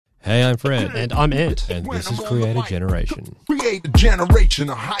Hey, I'm Fred. And I'm Ant. And this is Create a Generation. Create a generation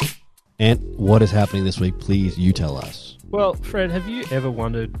of hype. Ant, what is happening this week? Please, you tell us. Well, Fred, have you ever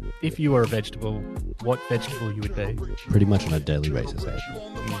wondered if you were a vegetable, what vegetable you would be? Pretty much on a daily basis, eh?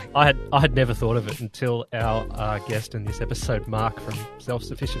 I had never thought of it until our guest in this episode, Mark from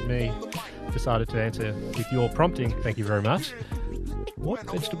Self-Sufficient Me, decided to answer with your prompting. Thank you very much. What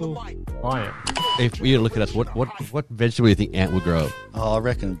vegetable I am? If you look at us, what vegetable do you think Ant would grow? Oh, I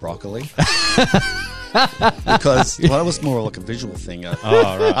reckon broccoli. Because it was more like a visual thing.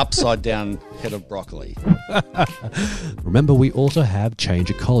 Upside down head of broccoli. Remember, we also have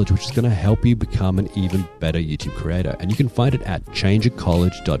Changer College, which is going to help you become an even better YouTube creator. And you can find it at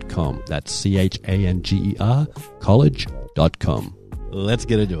changercollege.com. That's CHANGER college.com. Let's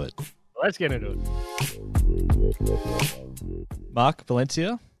get into it. Let's get into it. Mark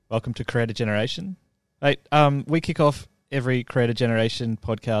Valencia, welcome to Creator Generation. Hey, we kick off every Creator Generation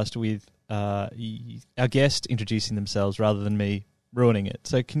podcast with our guest introducing themselves rather than me ruining it.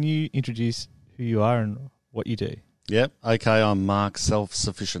 So can you introduce who you are and what you do? Yep. Okay, I'm Mark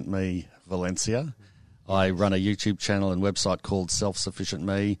Self-Sufficient Me Valencia. I run a YouTube channel and website called Self-Sufficient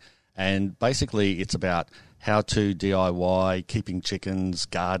Me, and basically it's about how to DIY, keeping chickens,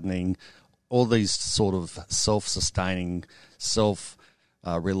 gardening, all these sort of self-sustaining,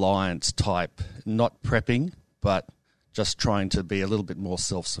 self-reliance type, not prepping, but just trying to be a little bit more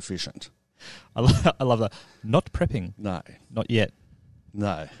self-sufficient. I love that. Not prepping. No. Not yet.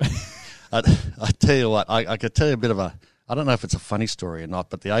 No. I tell you what, I could tell you a bit of a, I don't know if it's a funny story or not,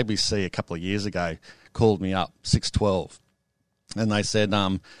 but the ABC a couple of years ago called me up, 612, and they said,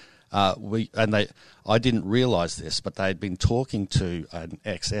 I didn't realise this, but they had been talking to an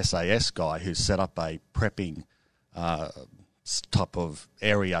ex-SAS guy who set up a prepping type of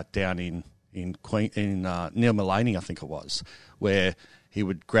area down in near Mullaney, I think it was, where he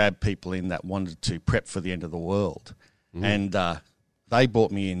would grab people in that wanted to prep for the end of the world. And they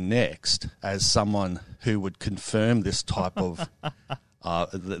brought me in next as someone who would confirm this type of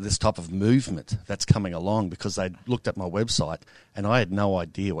movement that's coming along, because they looked at my website and I had no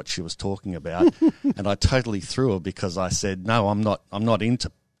idea what she was talking about. And I totally threw her because I said, no, I'm not into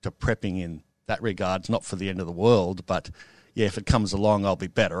prepping in that regard. It's not for the end of the world, but yeah, if it comes along, I'll be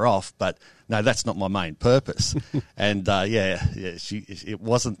better off. But no, that's not my main purpose. And it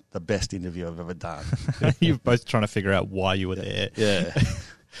wasn't the best interview I've ever done. You're both trying to figure out why you were there. Yeah.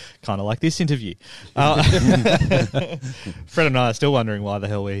 Kind of like this interview. Fred and I are still wondering why the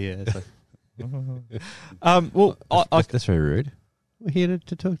hell we're here. So. That's very rude. We're here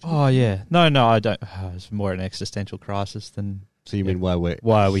to talk to you. Oh, yeah. No, I don't. It's more an existential crisis than... So you mean why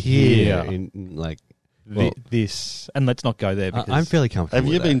are we here? This. And let's not go there because... I'm fairly comfortable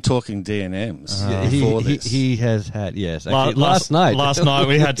Have you been talking D&Ms before this? He has had, yes. Actually, Last night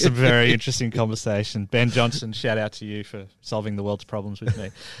we had some very interesting conversation. Ben Johnson, shout out to you for solving the world's problems with me.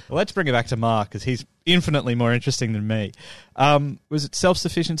 Well, let's bring it back to Mark because he's infinitely more interesting than me. Was it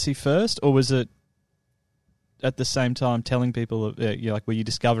self-sufficiency first, or was it at the same time telling people, were you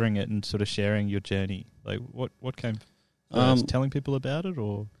discovering it and sort of sharing your journey? Like what came first, telling people about it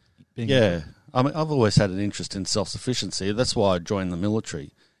or being... Yeah. I mean, I've always had an interest in self-sufficiency. That's why I joined the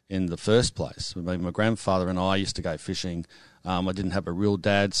military in the first place. I mean, my grandfather and I used to go fishing. I didn't have a real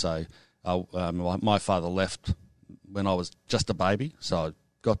dad, so my father left when I was just a baby. So I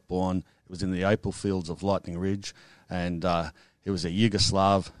got born. It was in the opal fields of Lightning Ridge, and he was a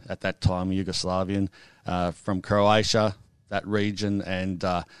Yugoslav at that time, Yugoslavian, from Croatia, that region. And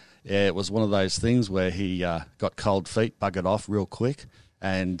it was one of those things where he got cold feet, buggered off real quick,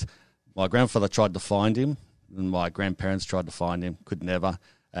 and my grandfather tried to find him, and my grandparents tried to find him, could never.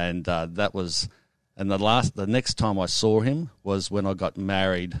 And the next time I saw him was when I got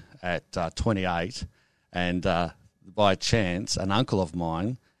married at 28, and by chance, an uncle of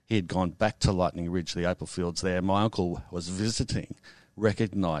mine, he had gone back to Lightning Ridge, the opal fields there. My uncle was visiting,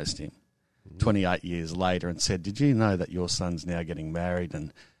 recognised him 28 years later, and said, "Did you know that your son's now getting married,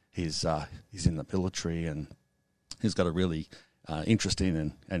 and he's in the military, and he's got a really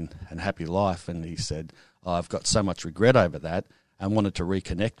interesting and happy life?" And he said, "I've got so much regret over that and wanted to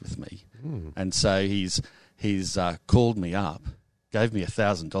reconnect with me." And so he's called me up, gave me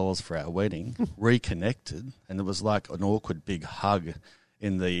 $1,000 for our wedding, reconnected, and it was like an awkward big hug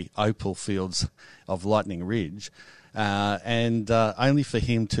in the opal fields of Lightning Ridge, and only for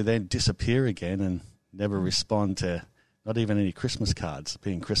him to then disappear again and never respond to not even any Christmas cards,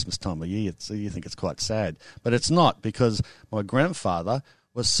 being Christmas time of year. So you think it's quite sad. But it's not, because my grandfather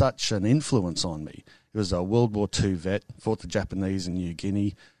was such an influence on me. He was a World War II vet, fought the Japanese in New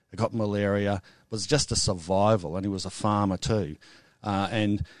Guinea, got malaria, was just a survival, and he was a farmer too.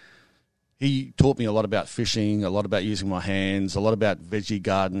 And he taught me a lot about fishing, a lot about using my hands, a lot about veggie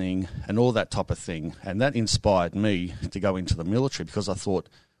gardening and all that type of thing. And that inspired me to go into the military because I thought,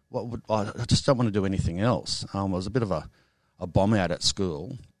 I just don't want to do anything else. I was a bit of a bomb out at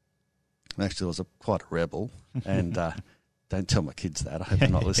school. Actually, I was quite a rebel. And don't tell my kids that. I hope they're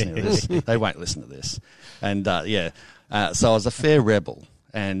not listening to this. They won't listen to this. And, so I was a fair rebel.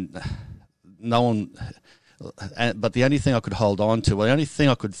 And no one... but the only thing I could hold on to, the only thing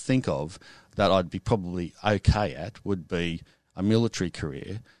I could think of that I'd be probably okay at would be a military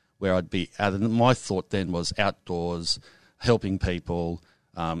career where I'd be, my thought then was outdoors, helping people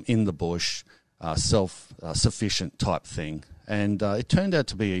in the bush, self-sufficient type thing. And it turned out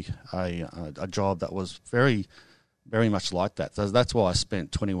to be a job that was very, very much like that. So that's why I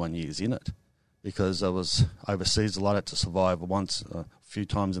spent 21 years in it, because I was overseas a lot. I had to survive a few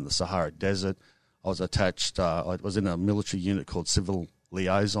times in the Sahara Desert. I was attached. I was in a military unit called Civil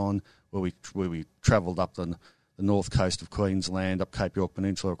Liaison, where we travelled up the north coast of Queensland, up Cape York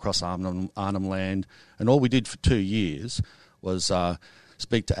Peninsula, across Arnhem Land, and all we did for 2 years was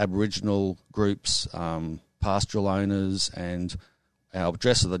speak to Aboriginal groups, pastoral owners, and our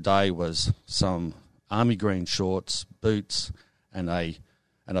dress of the day was some army green shorts, boots, and a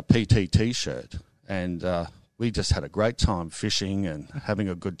PT T-shirt, and we just had a great time fishing and having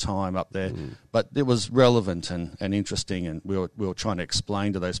a good time up there. But it was relevant and interesting, and we were trying to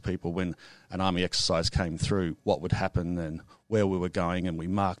explain to those people when an army exercise came through what would happen and where we were going, and we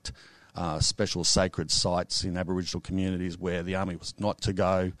marked special sacred sites in Aboriginal communities where the army was not to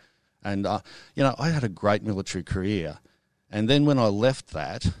go. And, I had a great military career. And then when I left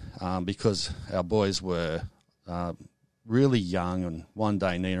that, because our boys were really young, and one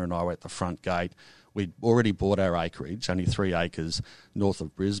day Nina and I were at the front gate. We'd already bought our acreage, only 3 acres north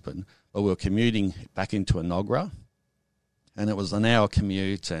of Brisbane, but we were commuting back into Enoggera, and it was an hour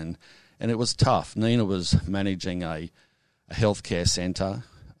commute, and it was tough. Nina was managing a healthcare centre.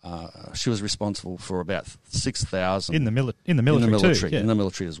 She was responsible for about 6,000 in the military too, in the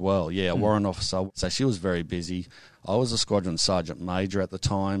military as well. Yeah, a warrant officer. So she was very busy. I was a squadron sergeant major at the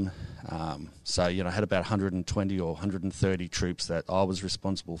time, so I had about 120 or 130 troops that I was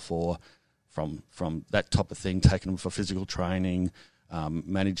responsible for. From that type of thing, taking them for physical training,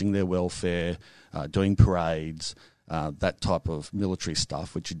 managing their welfare, doing parades, that type of military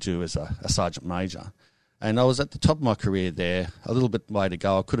stuff, which you do as a sergeant major. And I was at the top of my career there, a little bit way to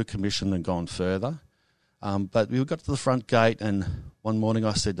go. I could have commissioned and gone further. But we got to the front gate, and one morning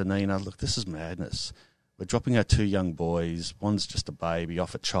I said to Nina, look, this is madness. We're dropping our 2 young boys. One's just a baby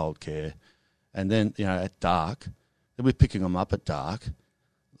off at childcare. And then, at dark, then we're picking them up at dark.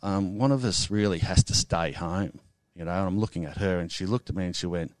 One of us really has to stay home, and I'm looking at her, and she looked at me and she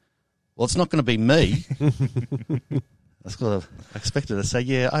went, well, it's not going to be me. That's what I expected her to say,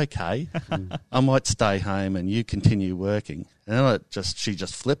 yeah, okay, I might stay home and you continue working. And then she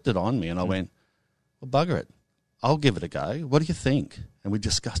just flipped it on me, and I went, well, bugger it. I'll give it a go. What do you think? And we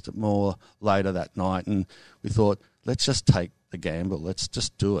discussed it more later that night, and we thought, let's just take the gamble. Let's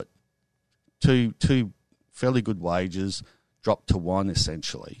just do it. Two fairly good wages, dropped to 1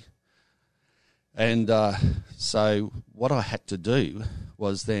 essentially. And so what I had to do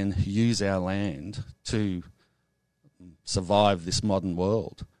was then use our land to survive this modern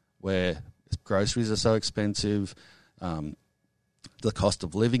world where groceries are so expensive, the cost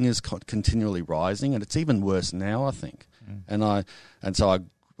of living is continually rising, and it's even worse now, I think. So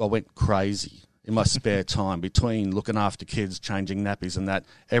I went crazy in my spare time between looking after kids, changing nappies and that.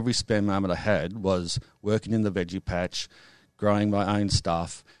 Every spare moment I had was working in the veggie patch, growing my own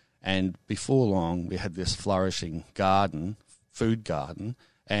stuff, and before long we had this flourishing garden, food garden,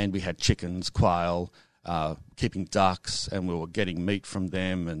 and we had chickens, quail, keeping ducks, and we were getting meat from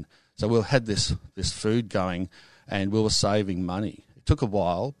them, and so we had this food going, and we were saving money. It took a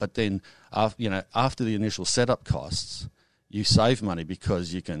while, but then after the initial setup costs, you save money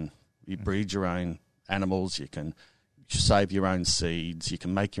because you breed your own animals, you save your own seeds, you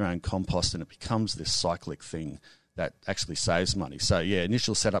can make your own compost, and it becomes this cyclic thing that actually saves money. So, yeah,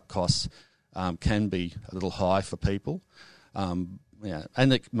 initial setup costs can be a little high for people. And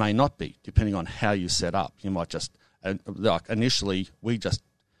it may not be, depending on how you set up. You might just, initially, we just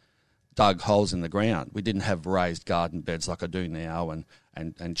dug holes in the ground. We didn't have raised garden beds like I do now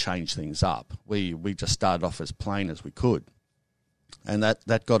and change things up. We just started off as plain as we could. And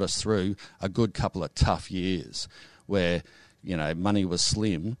that got us through a good couple of tough years where, money was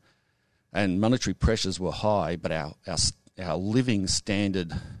slim, and monetary pressures were high, but our living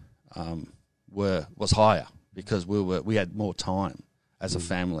standard was higher because we had more time as a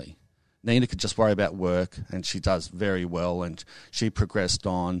family. Nina could just worry about work, and she does very well, and she progressed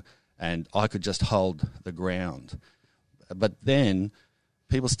on, and I could just hold the ground. But then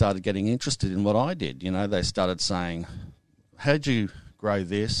people started getting interested in what I did. You know, they started saying, how'd you grow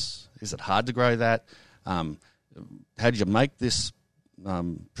this? Is it hard to grow that? How did you make this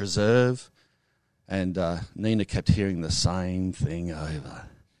preserve? And Nina kept hearing the same thing over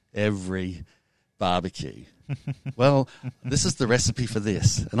every barbecue. Well, this is the recipe for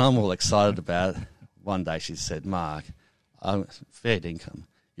this. And I'm all excited about it. One day she said, Mark, fair dinkum,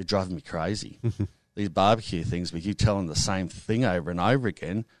 you're driving me crazy. These barbecue things, with you telling the same thing over and over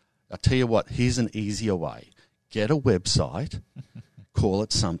again. I'll tell you what, here's an easier way. Get a website, call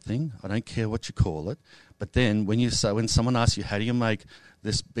it something. I don't care what you call it. But then when someone asks you, how do you make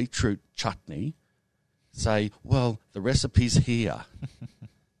this beetroot chutney, say, well, the recipe's here.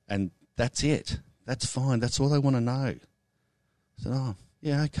 And that's it. That's fine. That's all they want to know. I said, oh,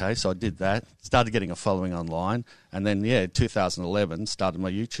 yeah, okay. So I did that, started getting a following online. And then, 2011, started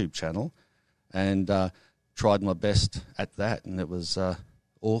my YouTube channel and tried my best at that. And it was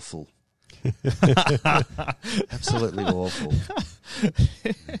awful. Absolutely awful.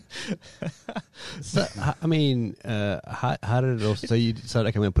 So, I mean, how did it all... So you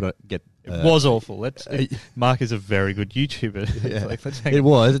decided, okay, it was awful. Mark is a very good YouTuber. Yeah. It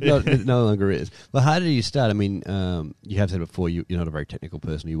was. It no longer is. But how did you start? I mean, you have said before you're not a very technical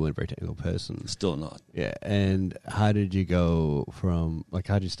person. You weren't a very technical person. Still not. Yeah. And how did you go from...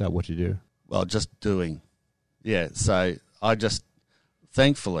 how did you start? What did you do? Well, just doing. Yeah. So I just...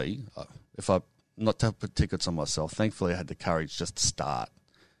 Thankfully, not to put tickets on myself, thankfully I had the courage just to start.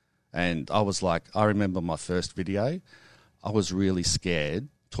 And I was like, I remember my first video, I was really scared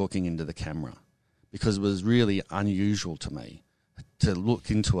talking into the camera because it was really unusual to me to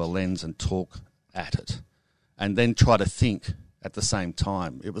look into a lens and talk at it and then try to think at the same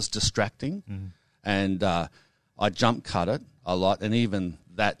time. It was distracting. And I jump cut it a lot, and even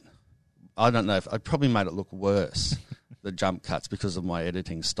that, I don't know, I probably made it look worse, the jump cuts, because of my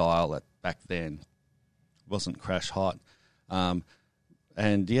editing style back then. Wasn't crash hot. So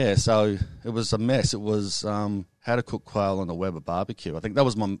it was a mess. It was how to cook quail on the Weber barbecue. I think that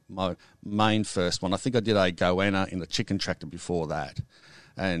was my main first one. I think I did a goanna in the chicken tractor before that.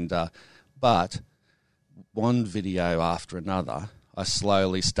 And but one video after another, I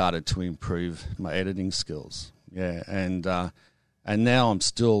slowly started to improve my editing skills. Yeah, and now I'm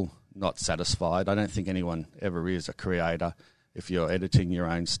still not satisfied. I don't think anyone ever is a creator if you're editing your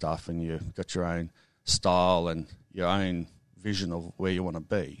own stuff and you've got your own style and your own vision of where you want to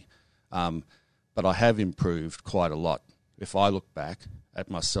be. But I have improved quite a lot if I look back at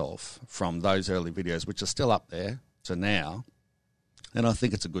myself from those early videos, which are still up there, to now. And I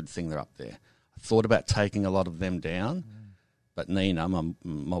think it's a good thing they're up there. I thought about taking a lot of them down, but Nina,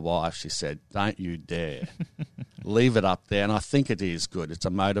 my wife, she said, don't you dare. Leave it up there. And I think it is good. It's a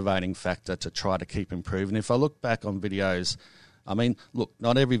motivating factor to try to keep improving. If I look back on videos, I mean, look,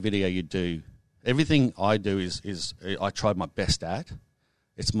 not every video you do, everything I do is I tried my best at.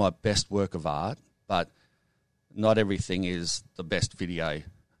 It's my best work of art, but not everything is the best video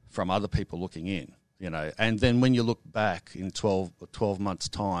from other people looking in, you know. And then when you look back in 12 months'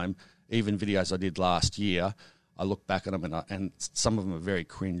 time, even videos I did last year, I look back at them and some of them are very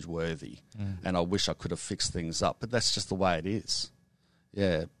cringe-worthy, and I wish I could have fixed things up. But that's just the way it is.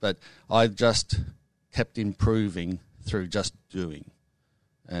 Yeah, but I just kept improving through just doing.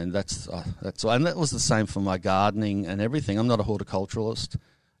 And that's and that was the same for my gardening and everything. I'm not a horticulturalist.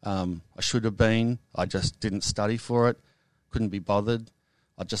 I should have been. I just didn't study for it. Couldn't be bothered.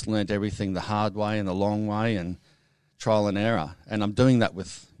 I just learnt everything the hard way and the long way and trial and error. And I'm doing that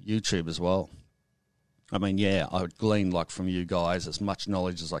with YouTube as well. I mean, yeah, I would glean from you guys as much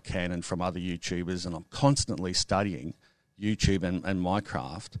knowledge as I can and from other YouTubers, and I'm constantly studying YouTube and my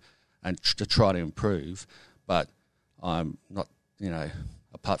craft and to try to improve. But I'm not,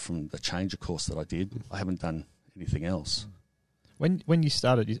 apart from the Changer course that I did, I haven't done anything else. When you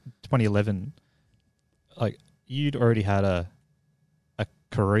started 2011, you'd already had a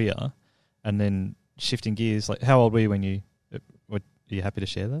career, and then shifting gears. How old were you when you? Are you happy to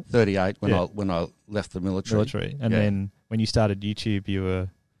share that? 38 when I left the military. And then when you started YouTube, you were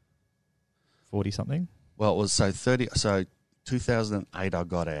 40 something. Well, it was so 2008 I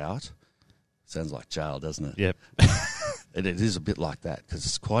got out. Sounds like jail, doesn't it? Yep. It is a bit like that because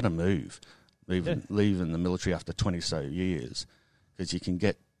it's quite a move, leaving the military after 20 so years, because you can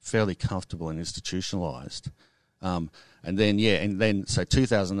get fairly comfortable and institutionalised. And then so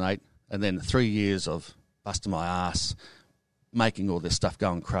 2008, and then 3 years of busting my ass, making all this stuff,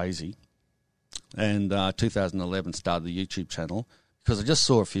 going crazy. And 2011 started the YouTube channel because I just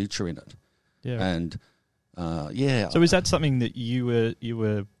saw a future in it. Yeah. And So is that something that you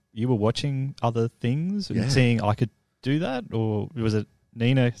were you were watching other things and Yeah. seeing I could do that, or was it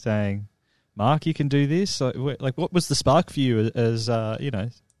Nina saying, "Mark, you can do this"? Like, what was the spark for you as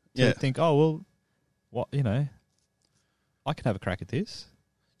to think, oh well, what I can have a crack at this.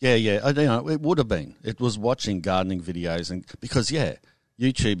 Yeah. It would have been. It was watching gardening videos, and because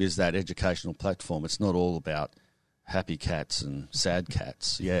YouTube is that educational platform. It's not all about happy cats and sad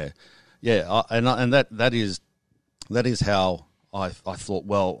cats. And that is how I thought.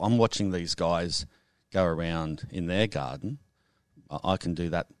 Well, I'm watching these guys go around in their garden. I can do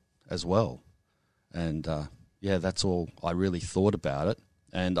that as well, and that's all I really thought about it.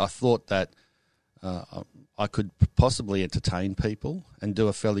 And I thought that I could possibly entertain people and do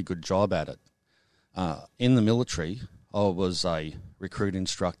a fairly good job at it. In the military, I was a recruit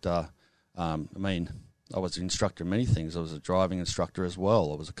instructor. I was an instructor in many things. I was a driving instructor as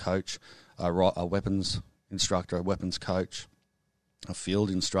well. I was a coach, a weapons instructor, a weapons coach, a field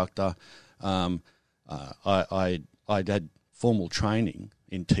instructor. I had formal training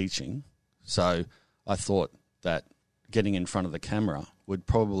in teaching, so I thought that getting in front of the camera would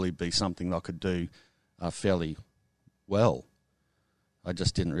probably be something I could do fairly well. I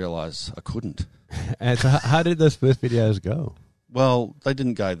just didn't realise I couldn't. And so how did those first videos go? Well, they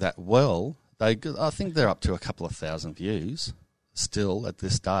didn't go that well. I think they're up to a couple of thousand views still at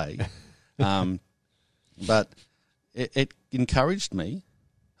this day. But it encouraged me.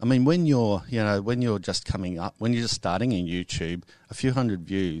 I mean, when you're just coming up, when you're just starting in YouTube, a few hundred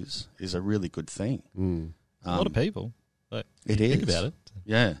views is a really good thing. A lot of people. Like, It think is. about it.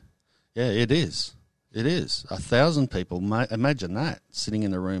 Yeah, it is. It is. 1,000 people. Imagine that, sitting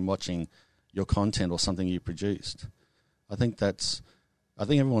in a room watching your content or something you produced. I think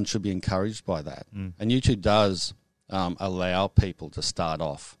everyone should be encouraged by that. And YouTube does allow people to start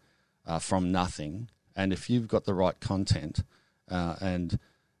off from nothing. And if you've got the right content and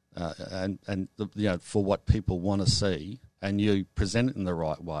for what people want to see, and you present it in the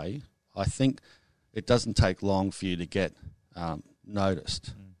right way, I think it doesn't take long for you to get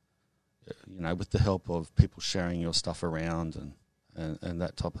noticed. With the help of people sharing your stuff around and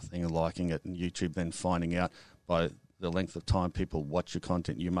that type of thing, and liking it, and YouTube then finding out by the length of time people watch your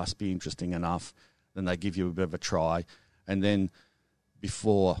content, you must be interesting enough. Then they give you a bit of a try, and then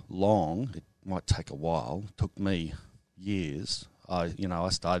before long, it might take a while. It took me years. I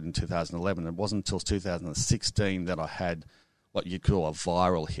started in 2011. It wasn't until 2016 that I had what you'd call a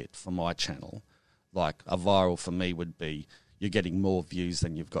viral hit for my channel. Like, a viral for me would be you're getting more views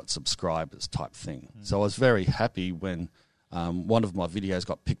than you've got subscribers type thing. So I was very happy when one of my videos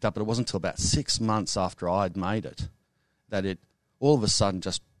got picked up, but it wasn't until about 6 months after I'd made it that it all of a sudden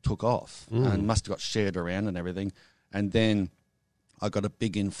just took off and must have got shared around and everything. And then I got a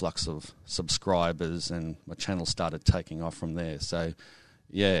big influx of subscribers and my channel started taking off from there. So,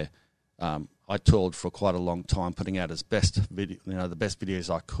 I toiled for quite a long time putting out the best videos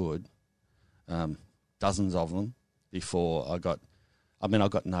I could, dozens of them, before I got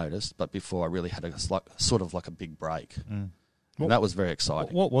noticed, but before I really had a big break. And that was very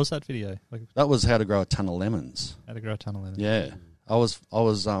exciting. What was that video? That was how to grow a ton of lemons. How to grow a ton of lemons. Yeah. I was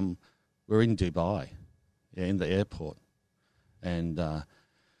we're in Dubai, in the airport. And I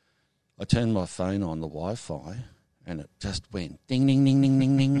turned my phone on the Wi-Fi and it just went ding, ding, ding, ding,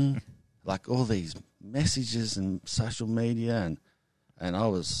 ding, ding. Like all these messages and social media and I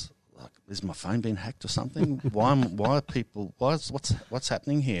was like, is my phone being hacked or something? Why are people, what's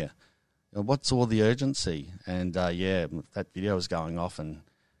happening here? What's all the urgency? And that video was going off and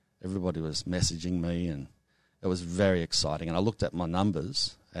everybody was messaging me and it was very exciting. And I looked at my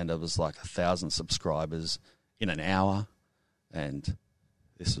numbers and it was like 1,000 subscribers in an hour. And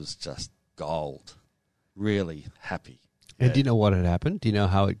this was just gold. Really happy. And do you know what had happened? Do you know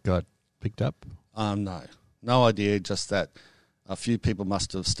how it got picked up? No idea. Just that a few people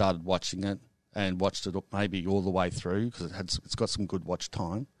must have started watching it and watched it maybe all the way through because it's got some good watch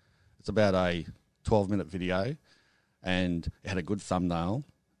time. It's about a 12-minute video and it had a good thumbnail.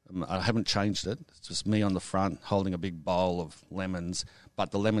 I haven't changed it. It's just me on the front holding a big bowl of lemons,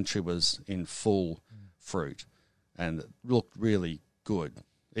 but the lemon tree was in full fruit. And it looked really good,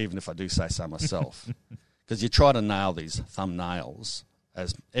 even if I do say so myself. Because you try to nail these thumbnails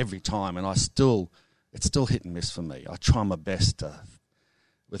as every time, and it's still hit and miss for me. I try my best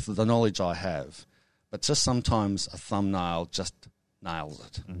with the knowledge I have, but just sometimes a thumbnail just nails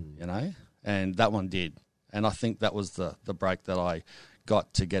it, And that one did. And I think that was the break that I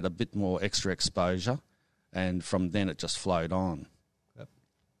got to get a bit more extra exposure, and from then it just flowed on. Yep.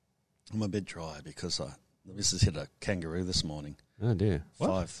 I'm a bit dry because the missus hit a kangaroo this morning. Oh, dear.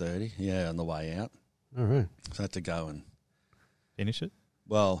 5:30, on the way out. All right. So I had to go and... Finish it?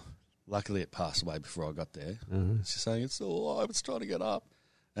 Well, luckily it passed away before I got there. Uh-huh. She's saying it's still alive, it's trying to get up.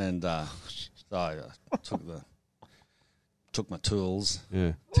 And so I took my tools,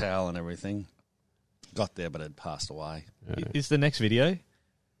 Yeah. towel and everything. Got there, but it had passed away. Yeah. Is the next video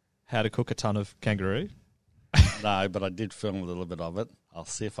how to cook a ton of kangaroo? No, but I did film a little bit of it. I'll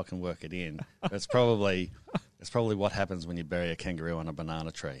see if I can work it in. It's probably what happens when you bury a kangaroo on a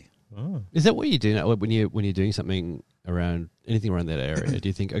banana tree. Oh. Is that what you do now when you're doing something around anything around that area? Do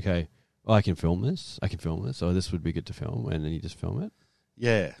you think, okay, well, I can film this, or this would be good to film, and then you just film it?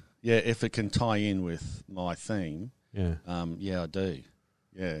 Yeah. If it can tie in with my theme, Yeah. I do.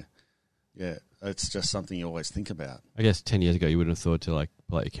 Yeah. It's just something you always think about. I guess 10 years ago you wouldn't have thought to like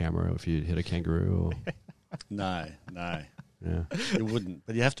pull out your camera if you hit a kangaroo. Or, No, yeah. you wouldn't.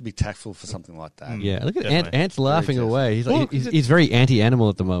 But you have to be tactful for something like that. Yeah. Look at Definitely. Ant's laughing Very away. He's Well, like, he's very anti-animal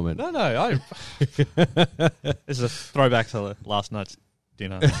at the moment. No. This is a throwback to last night's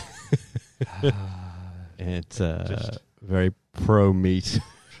dinner. It's very pro meat.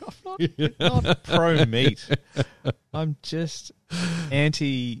 Not pro meat. I'm just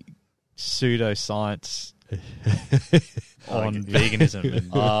anti pseudoscience on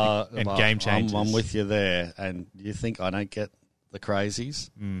veganism and game changes. I'm with you there. And you think I don't get the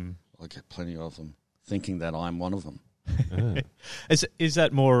crazies? Mm. I get plenty of them, thinking that I'm one of them. Is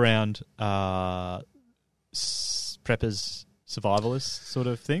that more around preppers, survivalists sort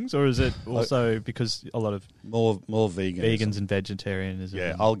of things, or is it also because a lot of More vegans and vegetarianism?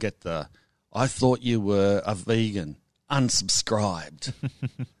 Yeah, I'll get I thought you were a vegan. Unsubscribed.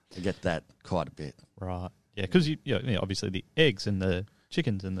 I get that quite a bit. Right. Yeah, because you know, obviously the eggs and the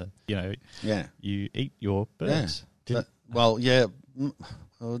chickens and Yeah. you eat your birds. I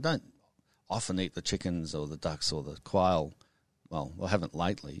don't often eat the chickens or the ducks or the quail. Well, I haven't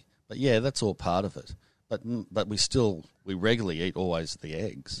lately. But yeah, that's all part of it. But we regularly eat always the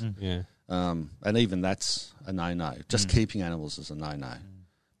eggs. Yeah. And even that's a no-no. Just keeping animals is a no-no.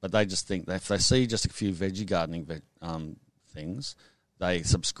 But they just think that if they see just a few veggie gardening things, they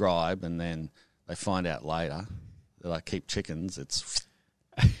subscribe and then they find out later that I keep chickens. It's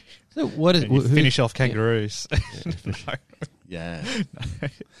So what is And you finish off kangaroos. yeah,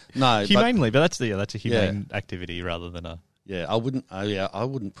 no, Humanely, but that's a humane activity rather than a. Yeah, I wouldn't. I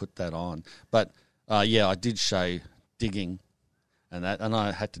wouldn't put that on. But I did show digging, and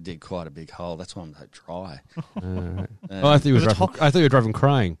I had to dig quite a big hole. That's why I'm so dry. I thought you were driving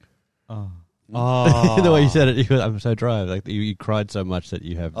crying. Oh, The way you said it, I'm so dry. Like you cried so much that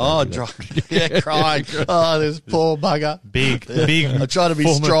you have. Dry. Yeah, crying. Oh, this poor bugger. big. I try to be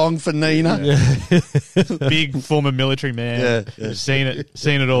strong for Nina. Big former military man. Yeah. Seen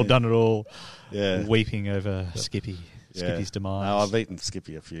it all, done it all. Yeah. Weeping over Skippy's demise. No, I've eaten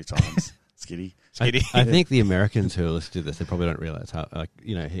Skippy a few times. Skitty. I think the Americans who listen to this, they probably don't realize how,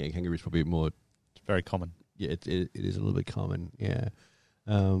 hitting kangaroo is probably more. It's very common. Yeah, it is a little bit common. Yeah.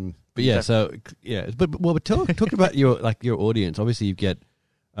 But yeah, but talk about your audience. Obviously, you get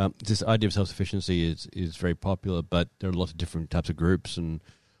this idea of self-sufficiency is very popular, but there are lots of different types of groups and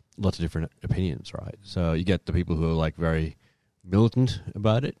lots of different opinions, right? So you get the people who are like very militant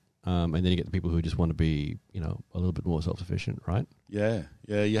about it, and then you get the people who just want to be, a little bit more self-sufficient, right? Yeah.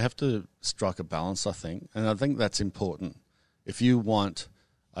 You have to strike a balance, I think, and I think that's important. If you want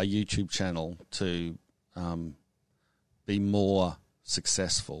a YouTube channel to be more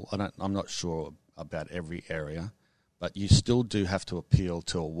successful, I'm not sure about every area, but you still do have to appeal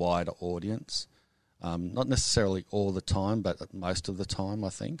to a wider audience. Not necessarily all the time, but most of the time, I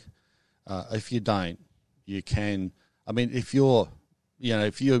think. If you don't, you can. I mean, if you've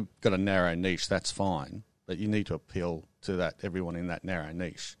got a narrow niche, that's fine, but you need to appeal to everyone in that narrow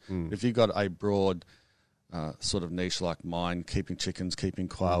niche. If you've got a broad sort of niche like mine, keeping chickens, keeping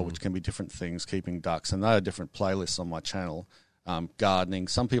quail, which can be different things, keeping ducks, and there are different playlists on my channel. Gardening.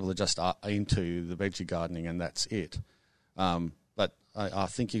 Some people are just into the veggie gardening and that's it. But I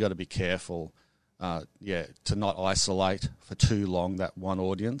think you got to be careful, to not isolate for too long that one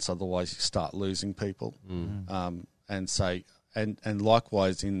audience. Otherwise, you start losing people. And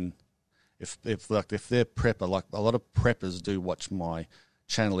likewise, if they're prepper, like a lot of preppers do watch my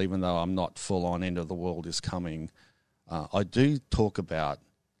channel, even though I'm not full on end of the world is coming. I do talk about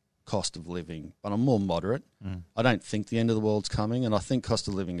cost of living, but I'm more moderate. I don't think the end of the world's coming, and I think cost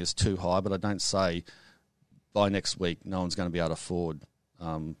of living is too high, but I don't say by next week no one's going to be able to afford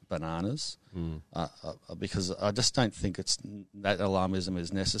bananas because I just don't think that alarmism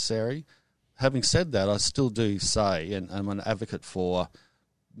is necessary. Having said that, I still do say, and I'm an advocate for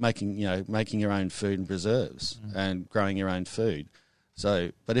making your own food and preserves and growing your own food.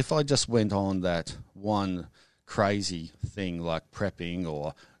 So, but if I just went on that one crazy thing like prepping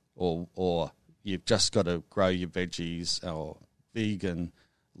or you've just got to grow your veggies or vegan,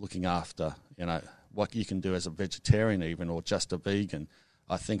 looking after, what you can do as a vegetarian even or just a vegan,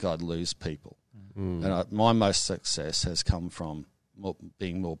 I think I'd lose people. And my most success has come from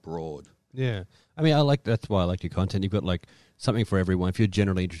being more broad. Yeah. I mean, that's why I like your content. You've got like something for everyone. If you're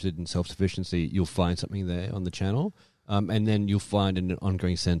generally interested in self-sufficiency, you'll find something there on the channel. And then you'll find in an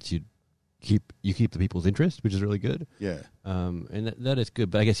ongoing sense you keep the people's interest, which is really good. Yeah. And that is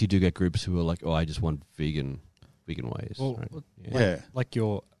good. But I guess you do get groups who are like, I just want vegan ways. Well, right? Like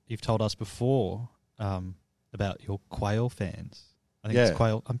you've told us before about your quail fans. I think it's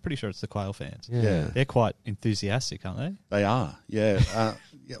quail. I'm pretty sure it's the quail fans. Yeah. They're quite enthusiastic, aren't they? They are,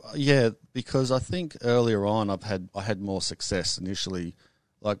 yeah. Because I think earlier on I had more success initially.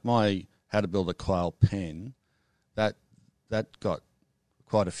 Like my How to Build a Quail Pen, that got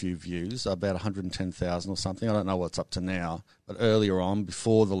quite a few views, about 110,000 or something. I don't know what's up to now, but earlier on,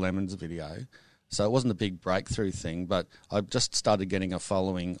 before the Lemons video. So it wasn't a big breakthrough thing, but I just started getting a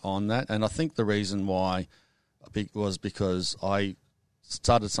following on that. And I think the reason why was because I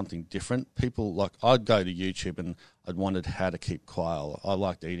started something different. People, like, I'd go to YouTube and I'd wondered how to keep quail. I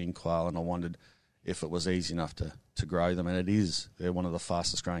liked eating quail and I wondered if it was easy enough to grow them. And it is. They're one of the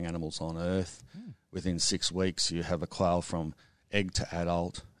fastest growing animals on earth. Within 6 weeks, you have a quail from egg to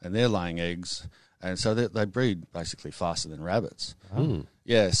adult, and they're laying eggs. And so they breed basically faster than rabbits.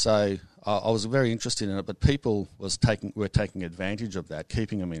 Yeah, so I was very interested in it, but people were taking advantage of that,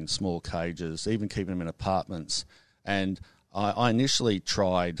 keeping them in small cages, even keeping them in apartments. And I initially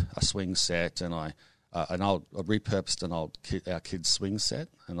tried a swing set, and I repurposed our kids' swing set,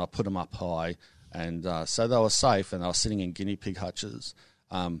 and I put them up high, and so they were safe, and they were sitting in guinea pig hutches,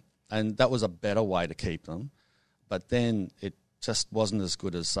 and that was a better way to keep them. But then it just wasn't as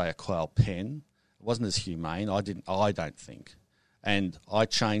good as, say, a quail pen. It wasn't as humane. I don't think. And I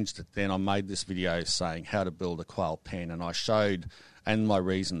changed it then. I made this video saying how to build a quail pen, and I showed and my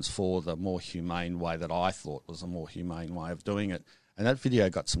reasons for the more humane way that I thought was a more humane way of doing it. And that video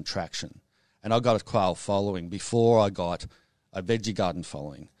got some traction. And I got a quail following before I got a veggie garden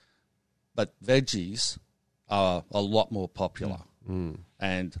following. But veggies are a lot more popular.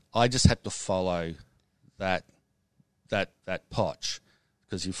 And I just had to follow that potch,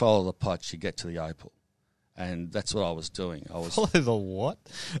 because you follow the potch, you get to the opal. And that's what I was doing. I was Follow the what?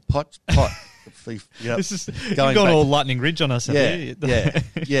 pot. Yep. This is Going you've gone back- all Lightning Ridge on us, haven't you?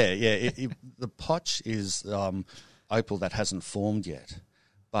 yeah. The potch is opal that hasn't formed yet.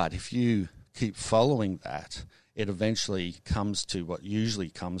 But if you keep following that, it eventually comes to what usually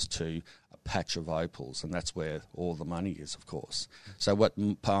comes to a patch of opals, and that's where all the money is, of course. So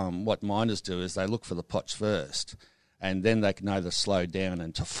what miners do is they look for the potch first, and then they can either slow down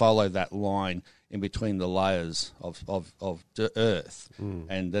and to follow that line in between the layers of earth,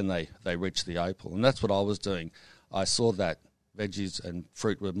 and then they reach the opal. And that's what I was doing. I saw that veggies and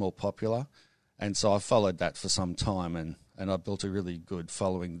fruit were more popular, and so I followed that for some time, and I built a really good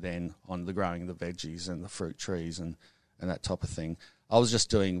following then on the growing the veggies and the fruit trees and that type of thing. I was just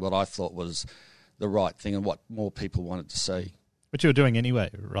doing what I thought was the right thing and what more people wanted to see. But you were doing anyway,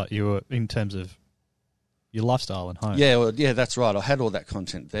 right? You were in terms of your lifestyle and home. Yeah, that's right. I had all that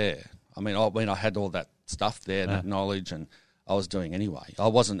content there. I had all that stuff there, that knowledge, and I was doing anyway. I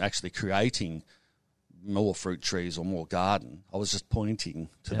wasn't actually creating more fruit trees or more garden. I was just pointing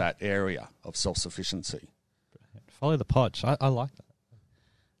to that area of self-sufficiency. Follow the potch. I like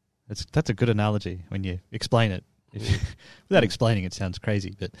that. That's a good analogy when you explain it. Without explaining it sounds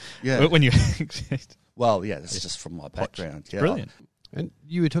crazy, but when you well, yeah, that's just from my background. Yeah. Brilliant. And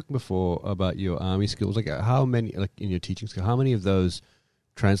you were talking before about your army skills. Like, how many, like in your teaching skill, how many of those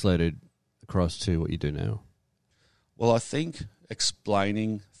translated across to what you do now? Well, I think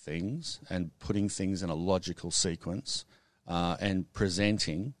explaining things and putting things in a logical sequence and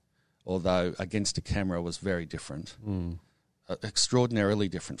presenting, although against a camera, was very different. Extraordinarily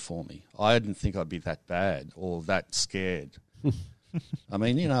different for me. I didn't think I'd be that bad or that scared. I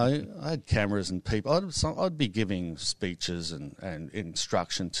mean, I had cameras and people. I'd be giving speeches and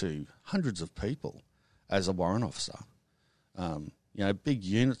instruction to hundreds of people as a warrant officer. Big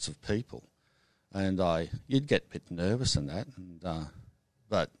units of people, and you'd get a bit nervous in that.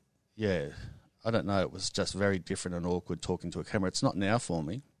 But yeah, I don't know. It was just very different and awkward talking to a camera. It's not now for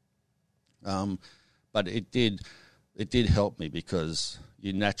me, but it did help me because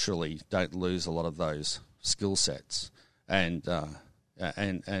you naturally don't lose a lot of those skill sets. And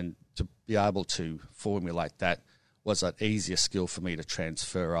to be able to formulate that was an easier skill for me to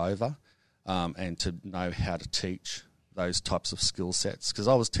transfer over, and to know how to teach those types of skill sets. Because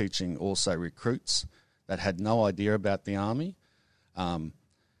I was teaching also recruits that had no idea about the Army.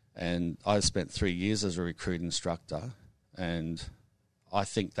 And I spent 3 years as a recruit instructor, and I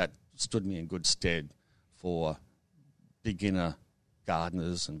think that stood me in good stead for beginner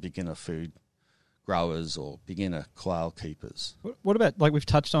gardeners and beginner food growers or beginner quail keepers. What about, like, we've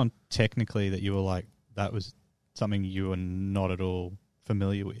touched on technically that you were like, that was something you were not at all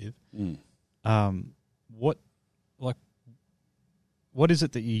familiar with. What is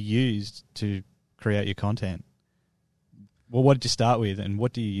it that you used to create your content? Well, what did you start with, and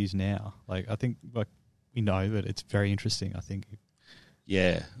what do you use now? Like, I think, like, we know that it's very interesting, I think.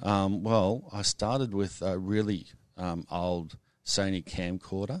 Yeah. Well, I started with a really old Sony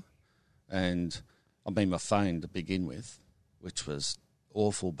camcorder, and I mean my phone to begin with, which was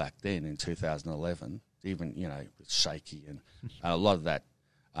awful back then in 2011. Even, you know, it was shaky, and a lot of that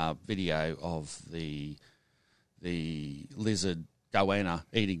video of the lizard goanna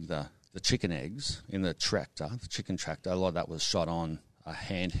eating the chicken eggs in the chicken tractor, a lot of that was shot on a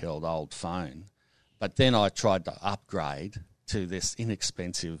handheld old phone. But then I tried to upgrade to this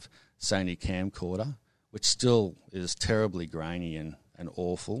inexpensive Sony camcorder, which still is terribly grainy and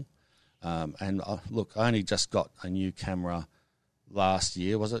awful. Look, I only just got a new camera last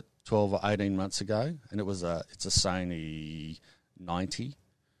year, was it 12 or 18 months ago? And it's a Sony 90,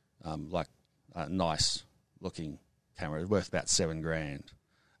 like a nice looking camera. It's worth about $7,000,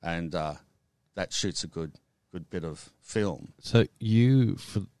 and that shoots a good bit of film. So you,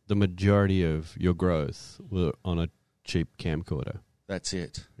 for the majority of your growth, were on a cheap camcorder. That's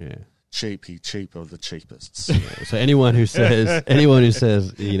it. Yeah. Cheap of the cheapest. So anyone who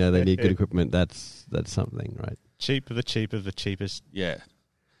says you know they need good equipment, that's something, right? Cheap of the cheapest Yeah.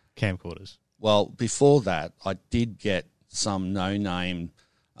 camcorders. Well, before that, I did get some no-name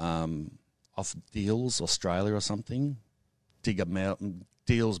off Deals Australia or something,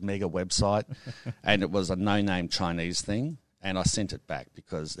 Deals mega website, and it was a no-name Chinese thing, and I sent it back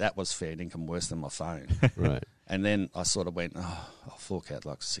because that was fair income worse than my phone. Right. And then I sort of went, I'll fork out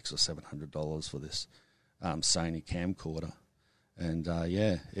like $600 or $700 for this Sony camcorder. And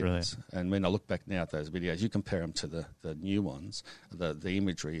and when I look back now at those videos, you compare them to the new ones, the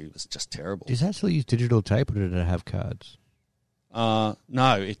imagery was just terrible. Does that still use digital tape, or did it have cards? No,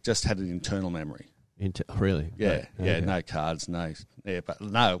 it just had an internal memory. Really? Yeah, Right. yeah, Okay. no cards, but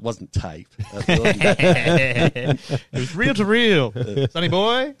no, it wasn't tape. It was reel to reel, Sonny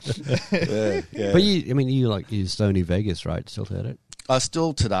boy. Yeah. But you use Sony Vegas, right? Still at it? I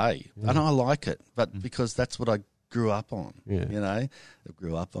still today, and I like it, but because that's what I grew up on. Yeah. You know, I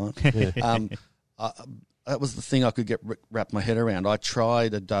grew up on. That was the thing I could wrap my head around. I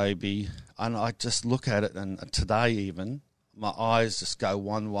tried Adobe, and I just look at it, and today even my eyes just go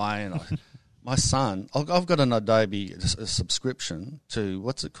one way, and my son, I've got an Adobe subscription to,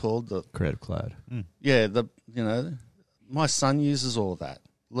 what's it called? The Creative Cloud. Yeah, my son uses all that.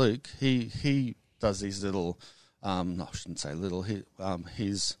 Luke, he does these little, I shouldn't say little,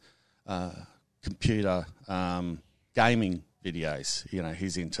 his computer gaming videos. You know,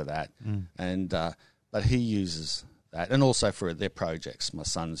 he's into that, and but he uses that, and also for their projects, my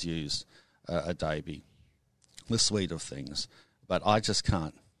sons use Adobe, the suite of things. But I just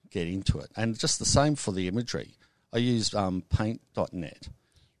can't get into it, and just the same for the imagery. I use Paint.net.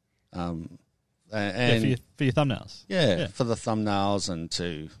 And for your thumbnails. Yeah, for the thumbnails and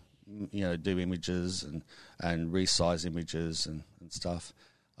to, you know, do images and resize images and stuff.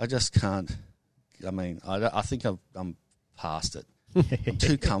 I just can't. I mean, I think I'm past it. I'm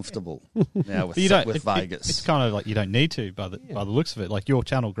too comfortable now with Vegas. It's kind of like you don't need to by the looks of it. Like your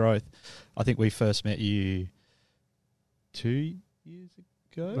channel growth, I think we first met you 2 years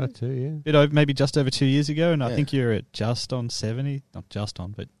ago. About 2, yeah. Maybe just over 2 years ago, and I think you're at just on 70, not just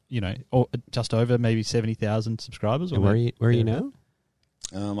on, but or just over maybe 70,000 subscribers. And where are you now?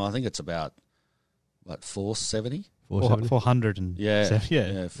 I think it's about 470. 400 and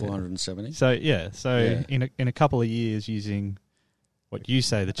 470. So in a couple of years, using what you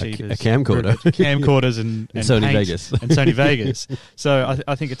say the cheapest a camcorder, camcorders and Sony Paint Vegas and Sony Vegas. So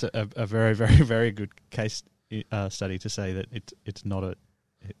I think it's a very, very, very good case study to say that it's not at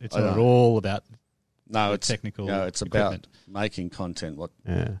all about it's technical. No, it's equipment. about making content what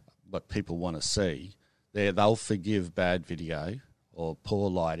people want to see. They'll forgive bad video or poor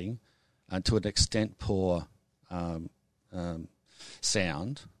lighting, and to an extent poor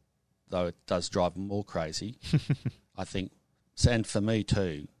sound, though it does drive them more crazy. I think, and for me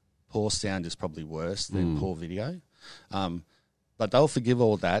too, poor sound is probably worse than poor video. But they'll forgive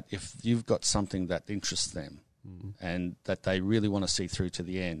all that if you've got something that interests them and that they really want to see through to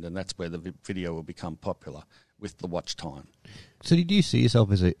the end, and that's where the video will become popular. with the watch time. So did you see yourself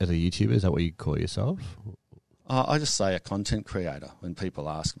as a YouTuber? Is that what you call yourself? I just say a content creator when people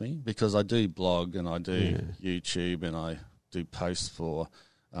ask me, because I do blog and I do YouTube and I do posts for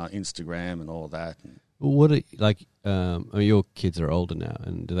Instagram and all that. What are, like? I mean, your kids are older now,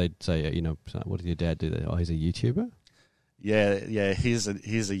 and do they say, what did your dad do? Oh, he's a YouTuber. Yeah. He's a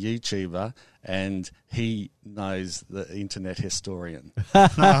YouTuber, and he knows the internet historian.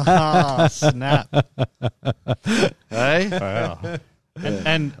 Snap. Hey, Wow.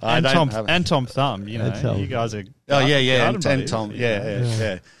 And Tom Thumb, you guys are. And Tom,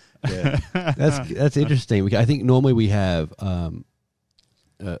 yeah. That's interesting. I think normally we have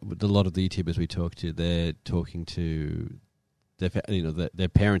with a lot of the YouTubers we talk to, they're talking to their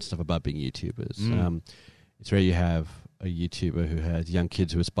parents stuff about being YouTubers. It's rare you have a YouTuber who has young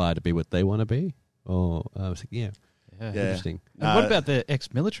kids who aspire to be what they want to be. Or interesting. And what about the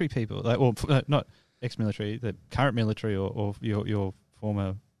ex-military people? Not ex-military, the current military or your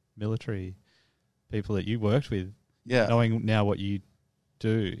former military people that you worked with. Yeah. Knowing now what you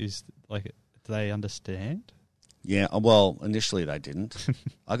do, is like, do they understand? Yeah, well, initially they didn't.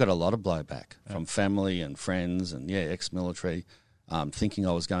 I got a lot of blowback from family and friends and, ex-military, thinking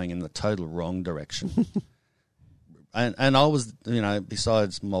I was going in the total wrong direction. and I was,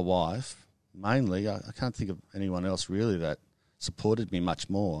 besides my wife, mainly, I can't think of anyone else really that supported me much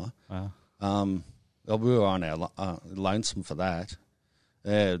more. Wow. We were on our lonesome for that.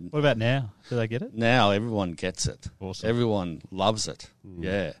 What about now? Do they get it? Now everyone gets it. Awesome. Everyone loves it.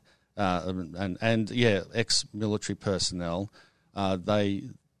 Yeah. And ex-military personnel, I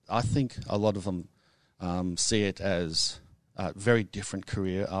think a lot of them see it as a very different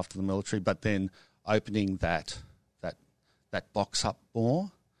career after the military, but then opening that box up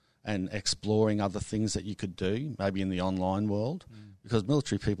more and exploring other things that you could do, maybe in the online world, because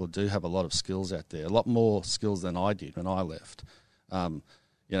military people do have a lot of skills out there, a lot more skills than I did when I left.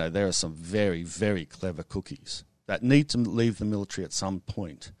 There are some very, very clever cookies that need to leave the military at some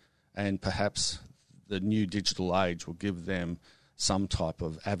point. And perhaps the new digital age will give them some type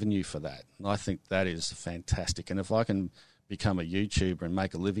of avenue for that. And I think that is fantastic. And if I can become a YouTuber and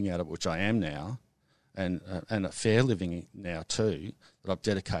make a living out of it, which I am now, and a fair living now too, that I've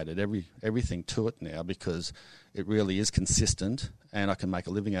dedicated everything to it now because it really is consistent and I can make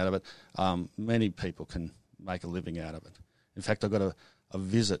a living out of it, many people can make a living out of it. In fact, I got a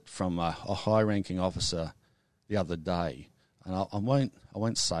visit from a high-ranking officer the other day. And I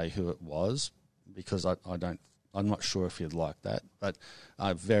won't say who it was because I'm not sure if he'd like that. But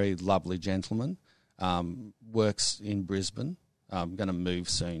a very lovely gentleman, works in Brisbane. I'm going to move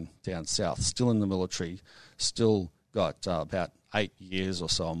soon down south. Still in the military. Still got about 8 years or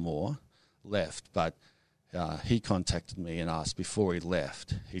so or more left. But he contacted me and asked before he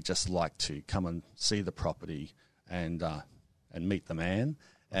left, he'd just like to come and see the property and meet the man.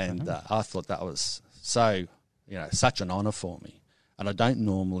 And I thought that was so. Such an honour for me. And I don't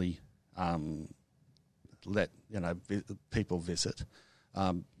normally let, people visit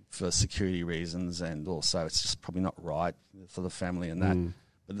for security reasons, and also it's just probably not right for the family and that.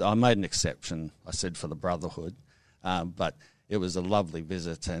 But I made an exception, I said, for the brotherhood. But it was a lovely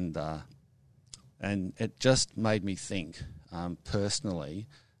visit, and it just made me think personally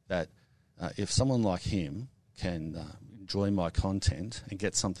that if someone like him can enjoy my content and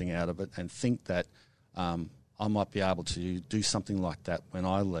get something out of it and think that I might be able to do something like that when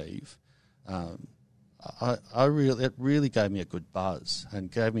I leave. It really gave me a good buzz and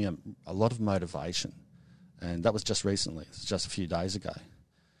gave me a lot of motivation, and that was just recently. It's just a few days ago.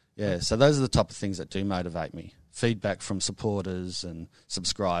 Yeah, so those are the type of things that do motivate me. Feedback from supporters and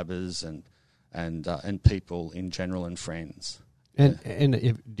subscribers and people in general and friends. And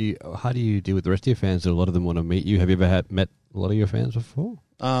how do you deal with the rest of your fans? Do a lot of them want to meet you? Have you ever met a lot of your fans before?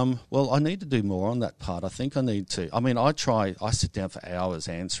 Well, I need to do more on that part. I think I need to. I mean, I sit down for hours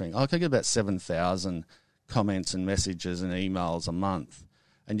answering. I get about 7,000 comments and messages and emails a month,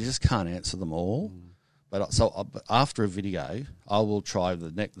 and you just can't answer them all. But after a video, I will try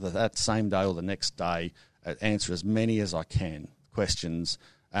that same day or the next day answer as many as I can questions.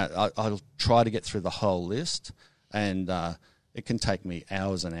 I'll try to get through the whole list, and it can take me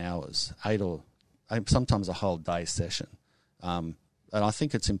hours and hours, 8 or sometimes a whole day session. And I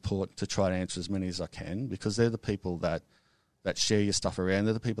think it's important to try to answer as many as I can because they're the people that share your stuff around.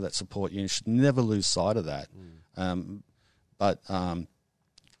 They're the people that support you. You should never lose sight of that. But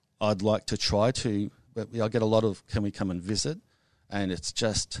I'd like to try to. But I get a lot of "Can we come and visit?" And it's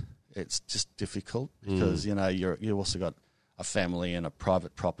just difficult because you also got a family and a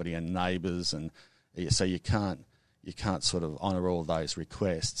private property and neighbours, and so you can't you can't sort of honour all those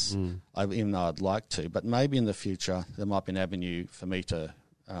requests, even though I'd like to. But maybe in the future there might be an avenue for me to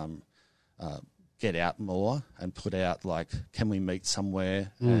get out more and put out, like, can we meet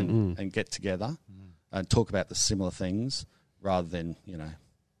somewhere and get together and talk about the similar things rather than, you know,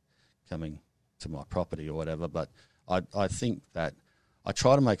 coming to my property or whatever. But I think that I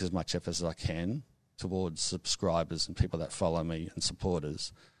try to make as much effort as I can towards subscribers and people that follow me and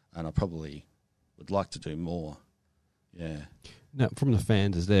supporters, and I probably would like to do more. Yeah. Now, from the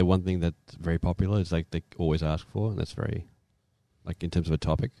fans, is there one thing that's very popular? It's like they always ask for, and that's very, like, in terms of a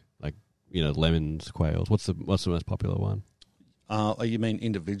topic, like, you know, lemons, quails. What's the most popular one? You mean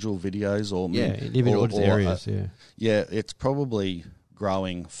individual videos or individual areas? Yeah, it's probably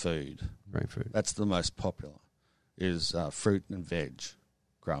growing food. Growing food. That's the most popular. Is fruit and veg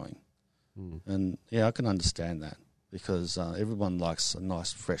growing, and yeah, I can understand that because everyone likes a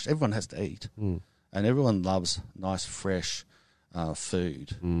nice fresh. Everyone has to eat, and everyone loves nice fresh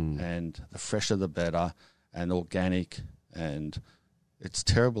food, and the fresher the better, and organic, and it's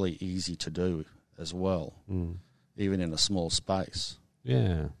terribly easy to do as well, even in a small space.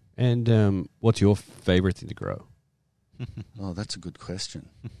 Yeah, and what's your favourite thing to grow? Oh, that's a good question.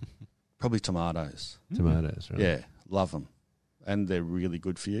 Probably tomatoes. Tomatoes, right? Yeah, love them, and they're really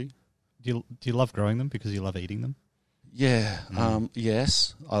good for you. Do you love growing them because you love eating them? Yeah,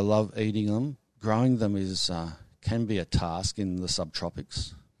 yes, I love eating them. Growing them is can be a task in the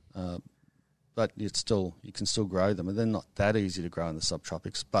subtropics, but you can still grow them, and they're not that easy to grow in the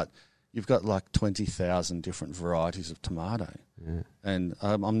subtropics. But you've got like 20,000 different varieties of tomato, and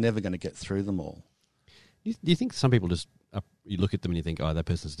I'm never going to get through them all. Do you think some people just you look at them and you think, oh, that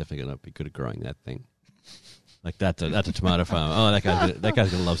person's definitely going to be good at growing that thing? Like that's a tomato farm. Oh, that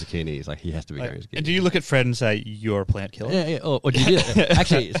guy's gonna love zucchini. It's like he has to be growing zucchini. And do you look at Fred and say you're a plant killer? Yeah. Or do you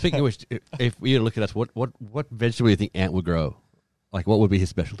actually, speaking of which, if we look at us, what vegetable do you think Ant would grow? Like, what would be his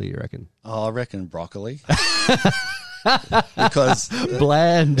specialty? You reckon? Oh, I reckon broccoli. Because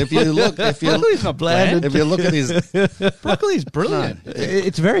bland. Broccoli's not bland. If you look at his Broccoli's brilliant.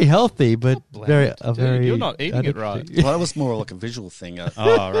 It's very healthy, but very. You're not eating it right. well, that was more like a visual thing. Oh,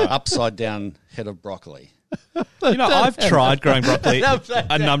 right. Upside down head of broccoli. You know, I've tried growing broccoli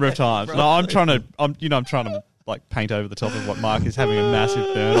a number of times. No, I'm trying to like paint over the top of what Mark is having a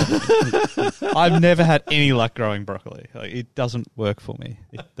massive burn on. I've never had any luck growing broccoli. Like, it doesn't work for me.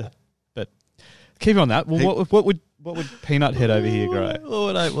 But keep on that. Well, what would Peanut Head over here grow?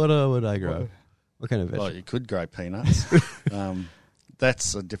 What would I grow? What kind of vegetable? Well, you could grow peanuts.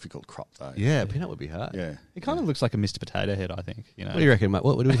 That's a difficult crop, though. Yeah, peanut would be hard. Yeah. It kind of looks like a Mr. Potato Head, I think. You know. What do you reckon, mate?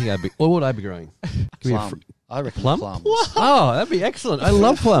 What do you think what would I be growing? Plum. I reckon plum. plums. Oh, that'd be excellent. I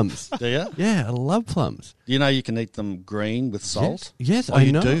love plums. Do you? Yeah, I love plums. Do you know you can eat them green with salt? Yes, Oh, I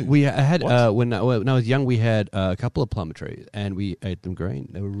you know. do? We had when I was young, we had a couple of plum trees, and we ate them green.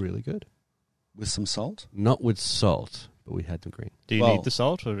 They were really good. With some salt? Not with salt, but we had them green. Do you need the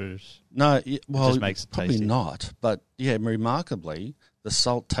salt, or No, it just makes it probably tasty? not. But yeah, remarkably, the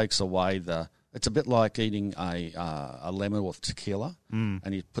salt takes away it's a bit like eating a lemon with tequila,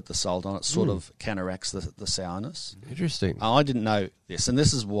 and you put the salt on it, sort of counteracts the sourness. Interesting. I didn't know this, and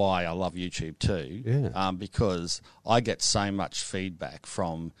this is why I love YouTube too, because I get so much feedback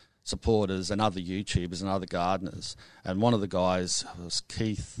from supporters and other YouTubers and other gardeners. And one of the guys was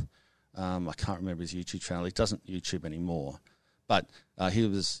Keith. I can't remember his YouTube channel. He doesn't YouTube anymore, but he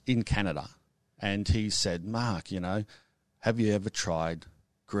was in Canada, and he said, "Mark, have you ever tried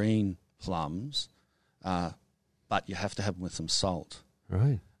green plums? But you have to have them with some salt."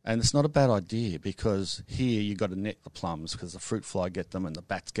 Right. And it's not a bad idea, because here you got to net the plums because the fruit fly get them and the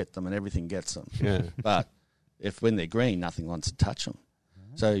bats get them and everything gets them. Yeah. But when they're green, nothing wants to touch them.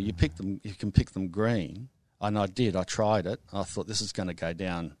 So you can pick them green. And I did. I tried it. I thought, this is going to go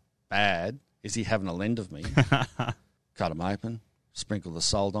down bad. Is he having a lend of me? Cut them open, sprinkle the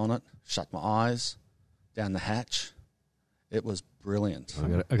salt on it, shut my eyes, down the hatch. It was brilliant.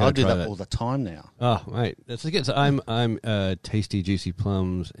 I do that all the time now. Oh, mate, that's good. So I'm tasty, juicy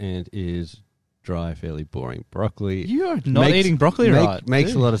plums, and is dry, fairly boring broccoli. You are not eating broccoli right.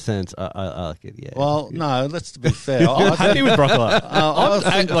 Makes a lot of sense. I like it. Yeah. Well, no, let's be fair. I'm happy with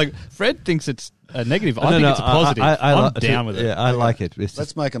broccoli. Fred thinks it's a negative. I think it's a positive. I'm down with it. Yeah, I like it.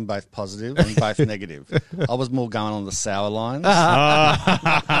 Let's make them both positive and both negative. I was more going on the sour lines.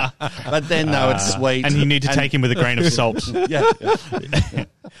 But then, no, it's sweet. And you need to take him with a grain of salt. Yeah.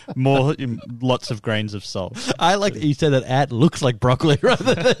 Lots of grains of salt. I like that you said that Ant looks like broccoli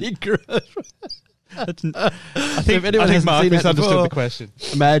rather than he grows. I think Mark misunderstood the question.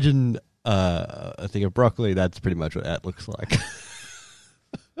 Imagine a thing of broccoli. That's pretty much what Ant looks like.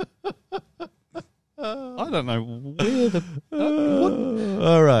 I don't know where the... what?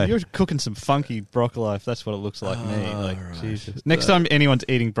 All right. You're cooking some funky broccoli, if that's what it looks like me. Like, Jesus. Next time anyone's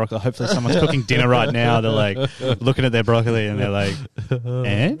eating broccoli, hopefully someone's cooking dinner right now. They're like looking at their broccoli and they're like,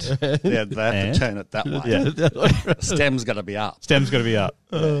 and? Yeah, they have to turn it that way. Yeah. Stem's got to be up. Stem's got to be up.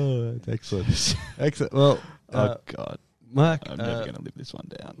 Oh, excellent. Excellent. Well, Oh, God. Mark, I'm never going to live this one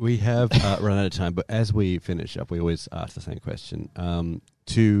down. we have run out of time, but as we finish up, we always ask the same question.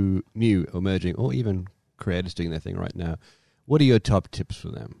 To new, emerging, or even creators doing their thing right now, what are your top tips for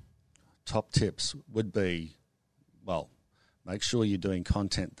them? Top tips would be, well, make sure you're doing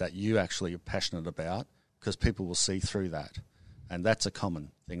content that you actually are passionate about, because people will see through that. And that's a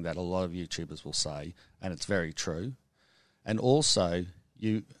common thing that a lot of YouTubers will say, and it's very true. And also,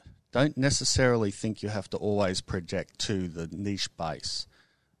 you don't necessarily think you have to always project to the niche base.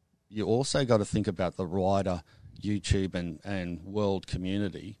 You also got to think about the wider YouTube and world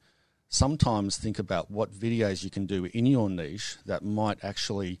community. Sometimes think about what videos you can do in your niche that might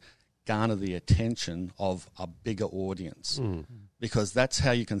actually garner the attention of a bigger audience, because that's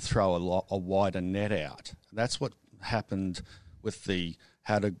how you can throw a wider net out. That's what happened with the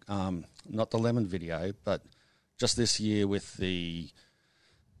not the lemon video, but just this year with the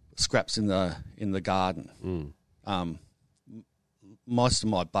scraps in the garden. Most of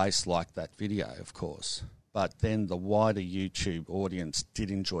my base liked that video, of course, but then the wider YouTube audience did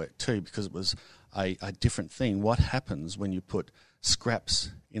enjoy it too, because it was a different thing. What happens when you put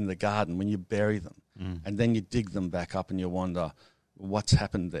scraps in the garden, when you bury them, and then you dig them back up and you wonder what's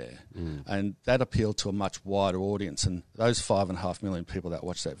happened there? And that appealed to a much wider audience. And those 5.5 million people that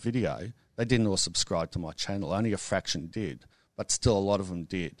watched that video, they didn't all subscribe to my channel. Only a fraction did, but still a lot of them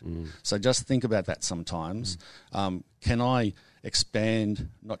did. So just think about that sometimes. Can I expand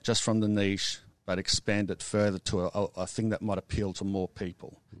not just from the niche, but expand it further to a thing that might appeal to more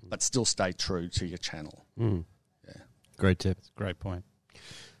people, but still stay true to your channel? Yeah. Great tip. Great point.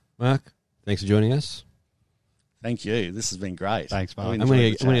 Mark, thanks for joining us. Thank you. This has been great. Thanks, Mark. I've I'm going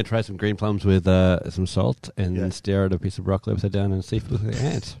enjoyed the to chat. try some green plums with some salt and Yeah. stare at a piece of broccoli upside down and see if it looks like an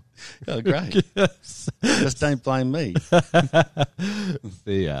ant. Oh, great. Just don't blame me.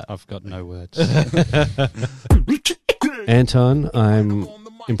 See ya. I've got no words. Anton, I'm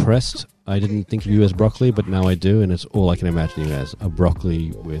impressed. I didn't think of you as broccoli, but now I do, and it's all I can imagine you as, a broccoli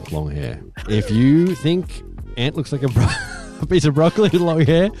with long hair. If you think Ant looks like a piece of broccoli with long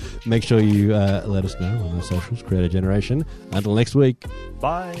hair, make sure you let us know on our socials, Creator Generation. Until next week,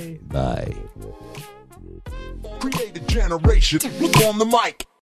 Bye. bye. Create a generation. Look on the mic.